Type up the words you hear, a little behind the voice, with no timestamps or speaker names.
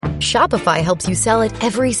Shopify helps you sell at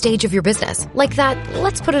every stage of your business. Like that,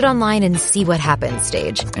 let's put it online and see what happens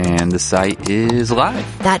stage. And the site is live.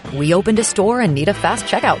 That we opened a store and need a fast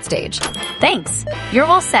checkout stage. Thanks. You're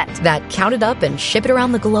all set. That count it up and ship it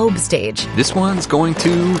around the globe stage. This one's going to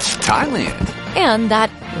Thailand. And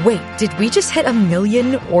that, wait, did we just hit 1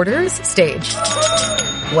 million orders stage?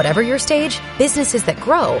 Whatever your stage, businesses that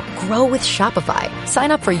grow with Shopify.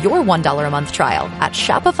 Sign up for your $1 a month trial at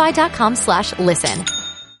shopify.com/listen.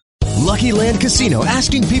 Lucky Land Casino,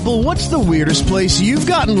 asking people, what's the weirdest place you've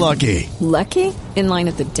gotten lucky? Lucky? In line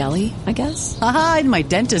at the deli, I guess? Aha, in my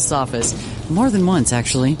dentist's office. More than once,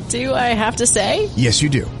 actually. Do I have to say? Yes, you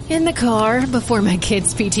do. In the car before my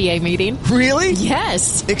kids' PTA meeting. Really?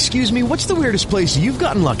 Yes. Excuse me, what's the weirdest place you've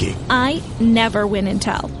gotten lucky? I never win and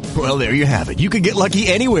tell. Well, there you have it. You can get lucky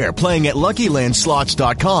anywhere, playing at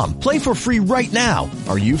LuckyLandSlots.com. Play for free right now.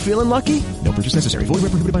 Are you feeling lucky? No purchase necessary. Void where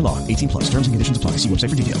prohibited by law. 18 plus. Terms and conditions apply. See website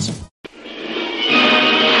for details.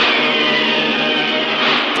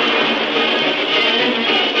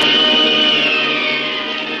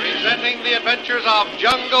 Presenting the adventures of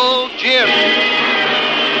Jungle Jim.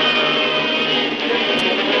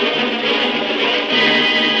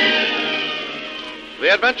 The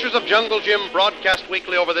Adventures of Jungle Jim, broadcast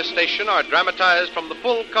weekly over this station, are dramatized from the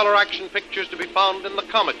full-color action pictures to be found in the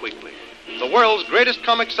Comic Weekly, the world's greatest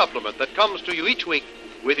comic supplement that comes to you each week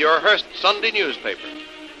with your Hearst Sunday newspaper.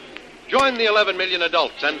 Join the 11 million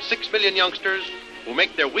adults and 6 million youngsters who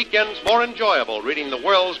make their weekends more enjoyable reading the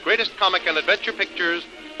world's greatest comic and adventure pictures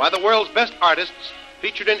by the world's best artists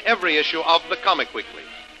featured in every issue of the Comic Weekly.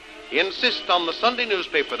 Insist on the Sunday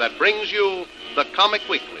newspaper that brings you the Comic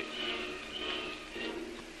Weekly.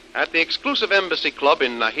 At the exclusive Embassy Club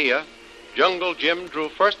in Nahia, Jungle Jim drew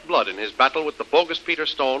first blood in his battle with the bogus Peter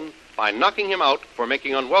Stone by knocking him out for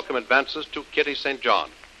making unwelcome advances to Kitty St. John.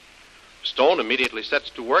 Stone immediately sets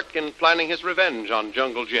to work in planning his revenge on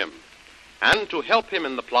Jungle Jim. And to help him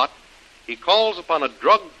in the plot, he calls upon a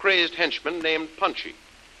drug-crazed henchman named Punchy.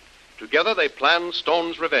 Together they plan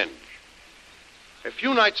Stone's revenge. A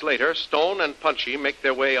few nights later, Stone and Punchy make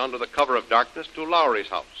their way under the cover of darkness to Lowry's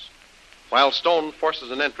house. While Stone forces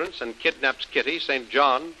an entrance and kidnaps Kitty St.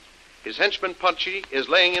 John, his henchman Punchy is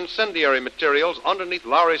laying incendiary materials underneath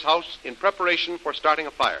Lowry's house in preparation for starting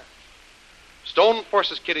a fire. Stone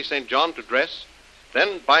forces Kitty St. John to dress,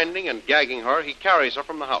 then binding and gagging her, he carries her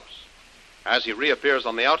from the house. As he reappears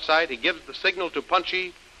on the outside, he gives the signal to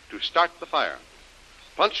Punchy to start the fire.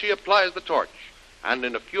 Punchy applies the torch, and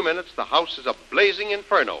in a few minutes the house is a blazing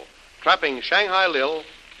inferno, trapping Shanghai Lil,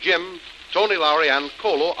 Jim, Tony Lowry, and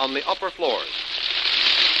Kolo on the upper floors.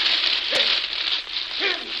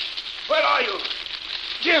 Jim! Where are you?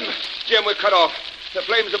 Jim! Jim, we're cut off. The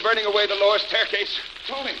flames are burning away the lower staircase.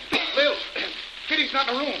 Tony, Lil, Kitty's not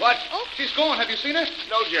in the room. What? Oh, she's gone. Have you seen her?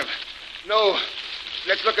 No, Jim. No.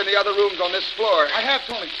 Let's look in the other rooms on this floor. I have,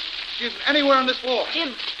 Tony. She isn't anywhere on this floor.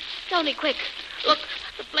 Jim, Tony, quick. Look,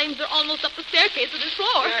 the flames are almost up the staircase of this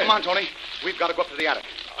floor. Come on, Tony. We've got to go up to the attic.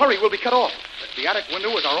 Hurry, we'll be cut off. The attic window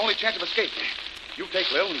is our only chance of escape. You take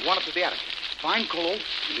Lil and run up to the attic. Find Kolo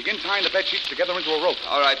and begin tying the bed sheets together into a rope.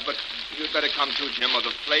 All right, but you'd better come too, Jim, or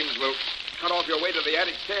the flames will cut off your way to the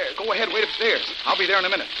attic stairs. Go ahead, wait upstairs. I'll be there in a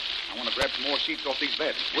minute. I want to grab some more sheets off these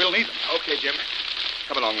beds. We'll need them. Okay, Jim.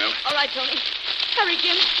 Come along, Lil. All right, Tony. Hurry,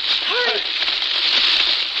 Jim. Hurry.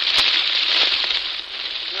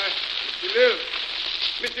 Mr. Lil.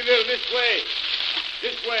 Mr. Lil, this way.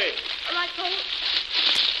 This way. All right, Kolo.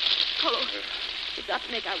 Kolo, we've got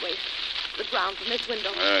to make our way to the ground from this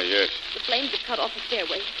window. Yes. The flames have cut off the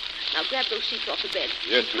stairway. Now grab those sheets off the bed.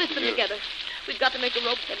 Yes, Twist them together. We've got to make the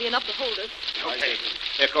rope heavy enough to hold us. Okay.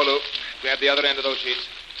 Here, Kolo. Grab the other end of those sheets.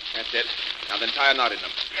 That's it. Now then tie a knot in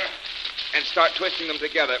them. And start twisting them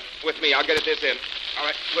together. With me, I'll get at this end. All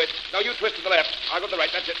right, twist. No, you twist to the left. I'll go to the right.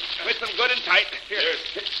 That's it. Twist them good and tight.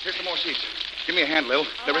 Here's some more sheets. Give me a hand, Lil.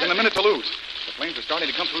 There isn't a minute to lose. The flames are starting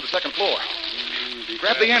to come through the second floor.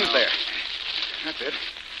 Grab the ends there. That's it.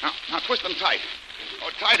 Now twist them tight.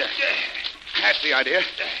 Oh, tighter. That's the idea.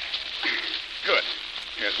 Good.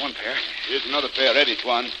 Here's one pair. Here's another pair ready,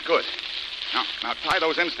 Tuan. Good. Now tie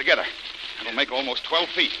those ends together. That'll make almost 12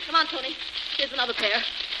 feet. Come on, Tony. Here's another pair.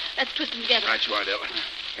 Let's twist them together. Right, you are, Lil.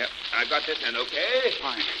 Yep, I've got this end, okay?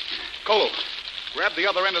 Fine. Kolo, grab the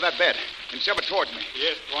other end of that bed and shove it towards me.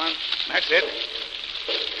 Yes, Tuan. That's it.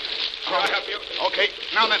 I'll help you. Okay.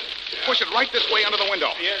 Now then, push it right this way under the window.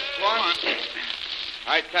 Yes, Tuan.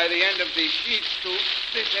 I tie the end of the sheets to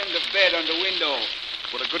this end of bed under window.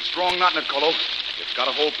 Put a good strong knot in it, Kolo. It's got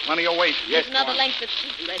to hold plenty of weight. There's another length of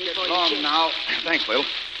sheet ready for you, Jim. Now. Thanks, Lil.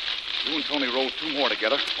 You and Tony roll two more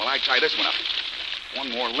together while I tie this one up. One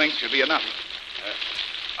more length should be enough.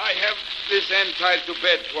 I have this end tied to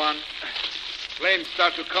bed, Tuan. Flames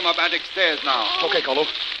start to come up attic stairs now. Okay, Colo.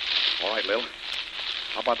 All right, Lil.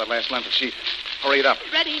 How about that last length of sheet? Hurry it up.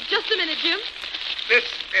 Ready. Just a minute, Jim. This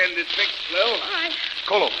end is fixed, Lil. All right.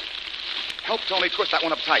 Colo, help Tony twist that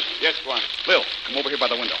one up tight. Yes, Tuan. Lil, come over here by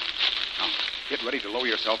the window. Now, get ready to lower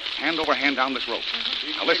yourself hand over hand down this rope.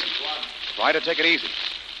 Now, listen. Try to take it easy.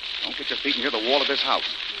 Don't get your feet near the wall of this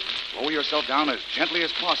house. Lower yourself down as gently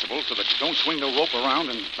as possible so that you don't swing the rope around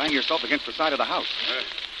and bang yourself against the side of the house.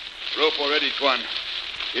 Rope already, Tuan.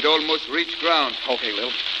 It almost reached ground. Okay,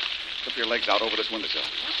 Lil. Slip your legs out over this windowsill.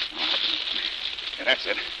 Oh, yeah, that's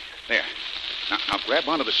it. There. Now grab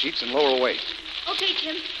onto the sheets and lower away. Okay,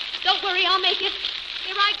 Jim. Don't worry, I'll make it.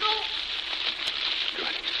 Here I go.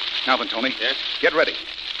 Good. Now then, Tony. Yes? Get ready.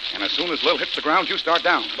 And as soon as Lil hits the ground, you start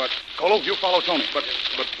down. But, Colo, you follow Tony. But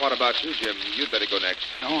what about you, Jim? You'd better go next.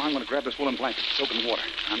 No, I'm going to grab this woolen blanket, soak in water.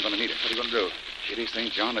 I'm going to need it. What are you going to do? Kitty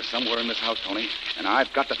St. John is somewhere in this house, Tony, and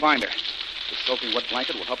I've got to find her. The soaking wet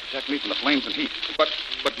blanket will help protect me from the flames and heat. But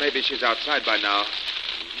maybe she's outside by now.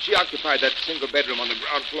 She occupied that single bedroom on the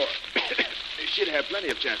ground floor. She'd have plenty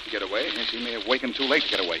of chance to get away. Yeah, she may have wakened too late to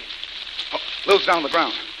get away. Oh, Lil's down on the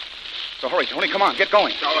ground. So hurry, Tony. Come on, get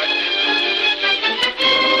going. All right.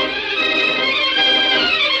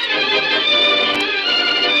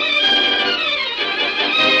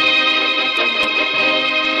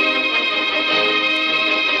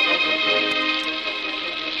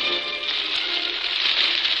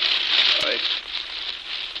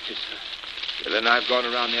 Then I've gone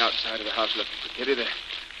around the outside of the house looking for Kitty. There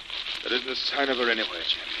isn't a sign of her anywhere,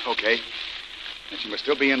 Jim. Okay. And she must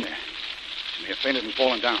still be in there. She may have fainted and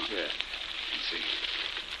fallen down. Yeah. Let's see.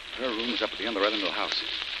 Her room is up at the other end of the house.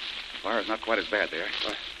 The fire's not quite as bad there.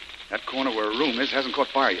 What? That corner where her room is hasn't caught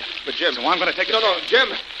fire yet. But, Jim... So I'm going to take it... No, Jim!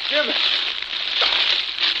 Jim!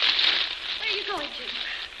 Where are you going, Jim?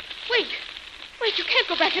 Wait, you can't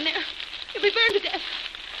go back in there. You'll be burned to death.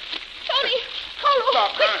 Tony! Colo!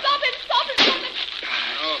 Stop it! Stop it!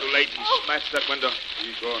 Oh, too late. He smashed that window.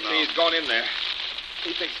 He's gone now. See, he's gone in there.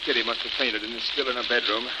 He thinks Kitty must have fainted and is still in her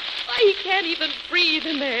bedroom. Why, he can't even breathe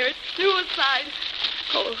in there. It's suicide.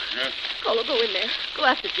 Colo. Yes? Colo, go in there. Go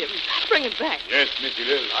after Jim. Bring him back. Yes, Missy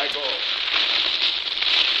Lil. I go.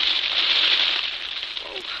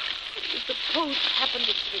 Oh, what do you suppose happened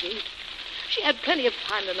to Kitty? She had plenty of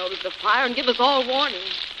time to notice the fire and give us all warning.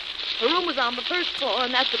 Her room was on the first floor,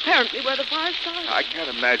 and that's apparently where the fire started. I can't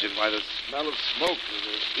imagine why the smell of smoke or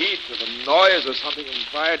the heat or the noise or something in the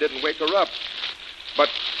fire didn't wake her up. But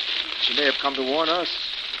she may have come to warn us.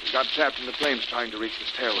 We got trapped in the flames trying to reach the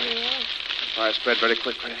stairway. Yeah. The fire spread very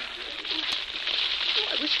quickly.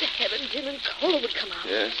 Oh, I wish to heaven Jim and Colo would come out.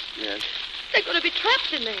 Yes. They're going to be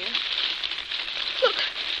trapped in there. Look,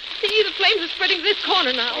 see, the flames are spreading to this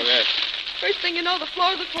corner now. Oh, yes. First thing you know, the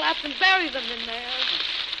floors will collapse and bury them in there.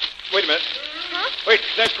 Wait a minute. Huh? Wait,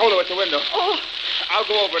 there's Colo at the window. Oh. I'll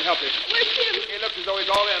go over and help him. Where's Jim? He looks as though he's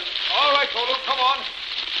all in. All right, Colo, come on.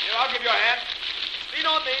 Here, I'll give you a hand. Lean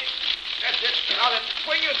on me. That's it. Now then,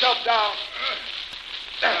 swing yourself down.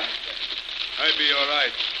 I'll be all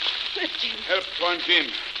right. Where's Jim? Help Tuan Jim.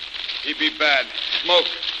 He be bad. Smoke.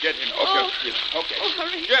 Get him. Okay. Okay. Oh,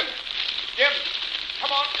 hurry. Jim,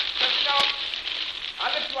 come on. Let's go.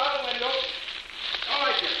 I'll lift you out of the window. All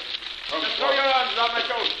right, Jim. Just throw your arms around my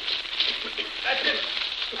shoulders. That's it.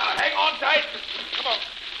 Now, hang on tight. Come on.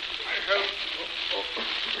 I help.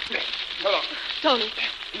 Hold on.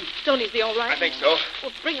 Tony, is he all right? I think so.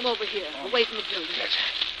 Well, bring him over here, away from the building. Yes.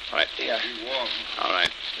 All right, here. Warm. All right.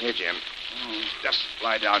 Here, Jim. Just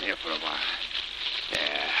lie down here for a while.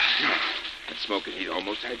 Yeah. That smoke and heat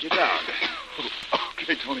almost had you down.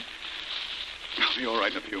 Okay, Tony. I'll be all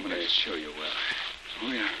right in a few minutes. Yes, sure you will.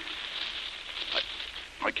 Oh, yeah.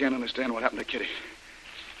 I can't understand what happened to Kitty.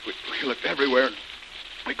 We looked everywhere.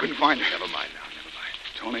 We couldn't find her. Never mind now, never mind.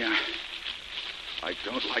 Tony, I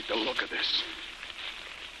don't like the look of this.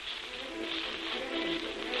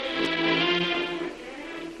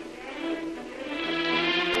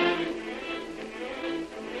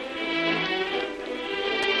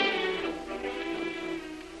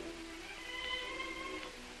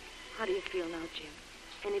 How do you feel now, Jim?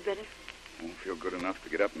 Any better? Won't feel good enough to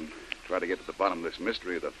get up and try to get to the bottom of this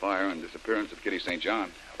mystery of the fire and disappearance of Kitty St.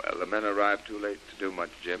 John. Well, the men arrived too late to do much,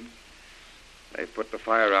 Jim. They put the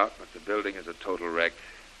fire out, but the building is a total wreck,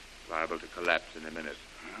 liable to collapse in a minute.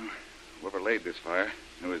 Well, whoever laid this fire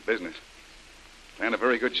knew his business. Planned a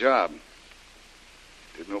very good job.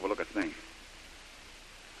 Didn't overlook a thing.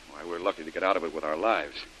 Why, we're lucky to get out of it with our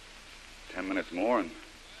lives. 10 minutes more and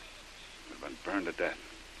we've been burned to death.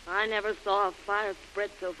 I never saw a fire spread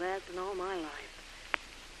so fast in all my life.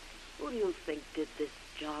 Who do you think did this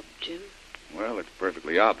job, Jim? Well, it's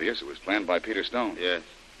perfectly obvious it was planned by Peter Stone. Yes.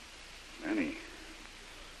 And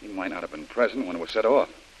he might not have been present when it was set off.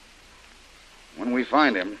 When we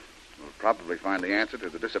find him, we'll probably find the answer to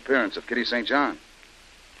the disappearance of Kitty St. John.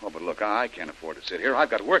 Oh, but look, I can't afford to sit here.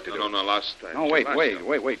 I've got work to do. No, lost. No,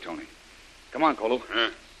 wait, Tony. Come on, Kolu.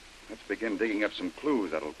 Let's begin digging up some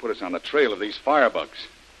clues that'll put us on the trail of these firebugs.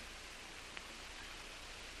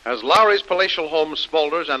 As Lowry's palatial home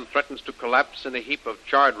smolders and threatens to collapse in a heap of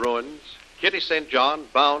charred ruins, Kitty St. John,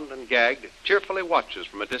 bound and gagged, cheerfully watches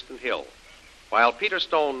from a distant hill, while Peter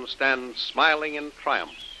Stone stands smiling in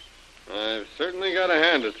triumph. I've certainly got to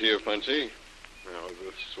hand it to you, Punchy. That was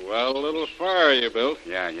a swell little fire you built.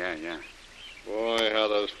 Yeah. Boy, how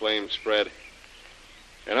those flames spread.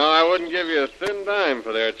 You know, I wouldn't give you a thin dime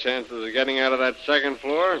for their chances of getting out of that second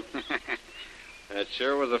floor. That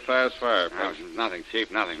sure was a fast fire, Punch. Nothing,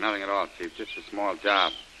 Chief. Nothing at all, Chief. Just a small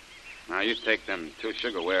job. Now, you take them 2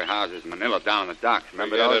 sugar warehouses in Manila down on the docks.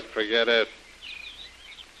 Remember those? Forget it.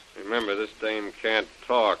 Remember, this dame can't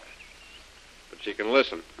talk, but she can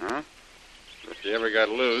listen. Huh? If she ever got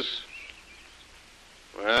loose,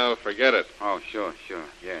 well, forget it. Oh, sure.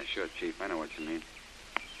 Yeah, sure, Chief. I know what you mean.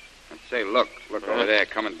 And say, look over there,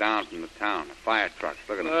 coming down from the town. The fire trucks.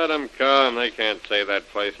 Look at them. Let them come. They can't save that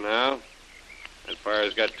place now. That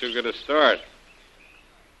fire's got too good a start.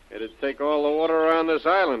 It'd take all the water around this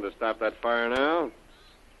island to stop that fire now.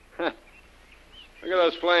 Look at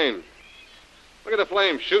those flames. Look at the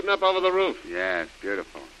flames shooting up over the roof. Yeah, it's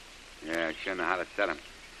beautiful. Yeah, I sure know how to set them.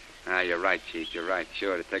 Ah, you're right, Chief. You're right.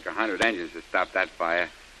 Sure, it'd take 100 engines to stop that fire.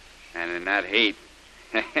 And in that heat,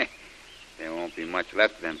 there won't be much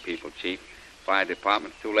left of them people, Chief. Fire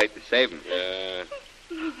department's too late to save them. Yeah.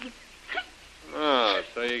 Oh,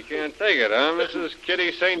 so you can't take it, huh, Mrs.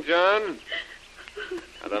 Kitty St. John?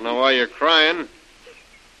 I don't know why you're crying.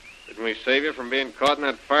 Didn't we save you from being caught in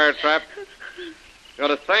that fire trap? You ought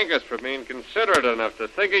to thank us for being considerate enough to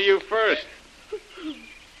think of you first.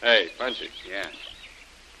 Hey, Punchy. Yeah?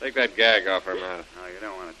 Take that gag off her mouth. Oh, you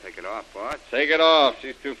don't want to take it off, boss? Take it off.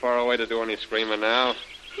 She's too far away to do any screaming now.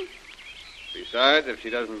 Besides, if she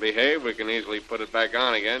doesn't behave, we can easily put it back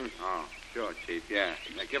on again. Oh, sure, Chief, yeah.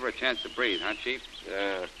 Now, give her a chance to breathe, huh, Chief?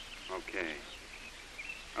 Yeah.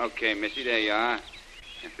 Okay, Missy, there you are.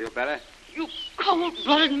 You feel better? You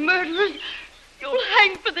cold-blooded murderers! You'll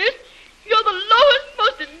hang for this! You're the lowest,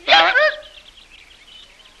 most indifferent...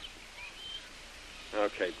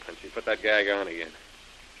 Okay, Punchy, put that gag on again.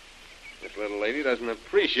 This little lady doesn't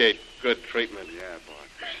appreciate good treatment. Yeah,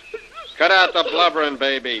 boss. Cut out the blubbering,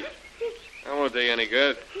 baby. That won't do you any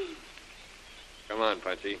good. Come on,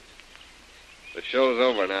 Punchy. The show's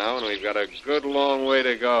over now, and we've got a good long way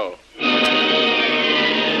to go.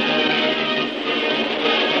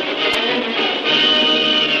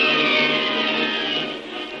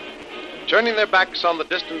 Turning their backs on the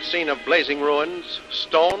distant scene of blazing ruins,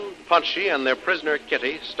 Stone, Punchy, and their prisoner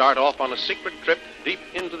Kitty start off on a secret trip deep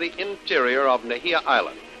into the interior of Nahia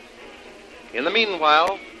Island. In the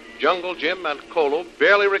meanwhile, Jungle Jim and Kolu,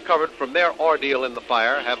 barely recovered from their ordeal in the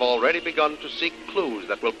fire, have already begun to seek clues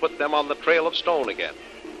that will put them on the trail of Stone again.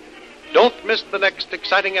 Don't miss the next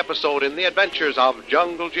exciting episode in the adventures of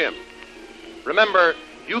Jungle Jim. Remember,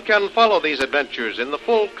 you can follow these adventures in the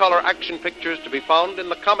full-color action pictures to be found in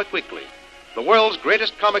the Comic Weekly, the world's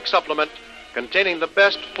greatest comic supplement containing the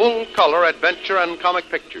best full-color adventure and comic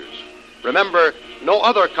pictures. Remember, no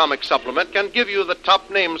other comic supplement can give you the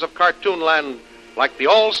top names of Cartoonland like the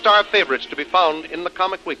all-star favorites to be found in the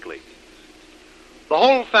Comic Weekly. The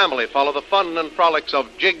whole family follow the fun and frolics of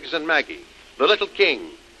Jiggs and Maggie, the Little King,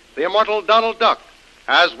 the immortal Donald Duck,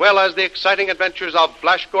 as well as the exciting adventures of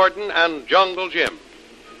Flash Gordon and Jungle Jim.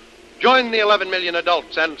 Join the 11 million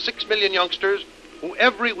adults and 6 million youngsters who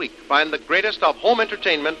every week find the greatest of home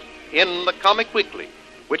entertainment in the Comic Weekly,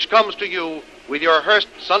 which comes to you with your Hearst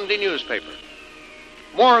Sunday newspaper.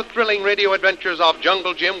 More thrilling radio adventures of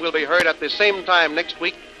Jungle Jim will be heard at the same time next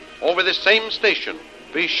week over this same station.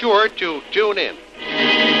 Be sure to tune in.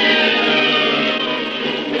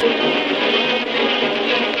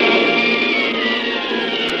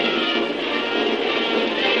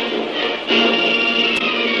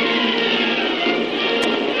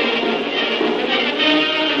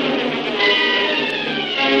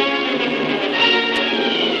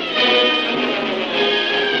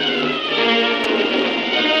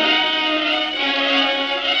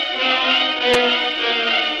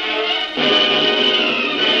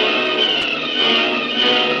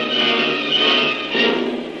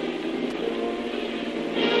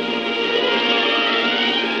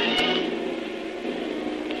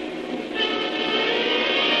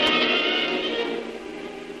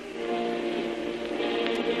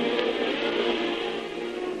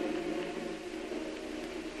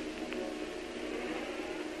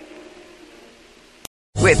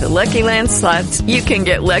 With the Lucky Land Slots, you can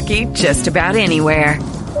get lucky just about anywhere.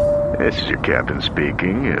 This is your captain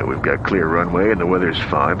speaking. We've got clear runway and the weather's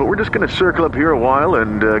fine, but we're just going to circle up here a while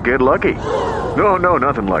and get lucky. No,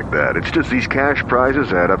 nothing like that. It's just these cash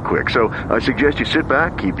prizes add up quick. So I suggest you sit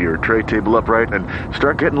back, keep your tray table upright, and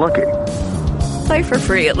start getting lucky. Play for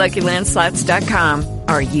free at LuckyLandSlots.com.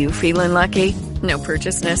 Are you feeling lucky? No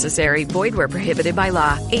purchase necessary. Void where prohibited by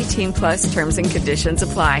law. 18+ terms and conditions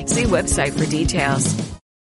apply. See website for details.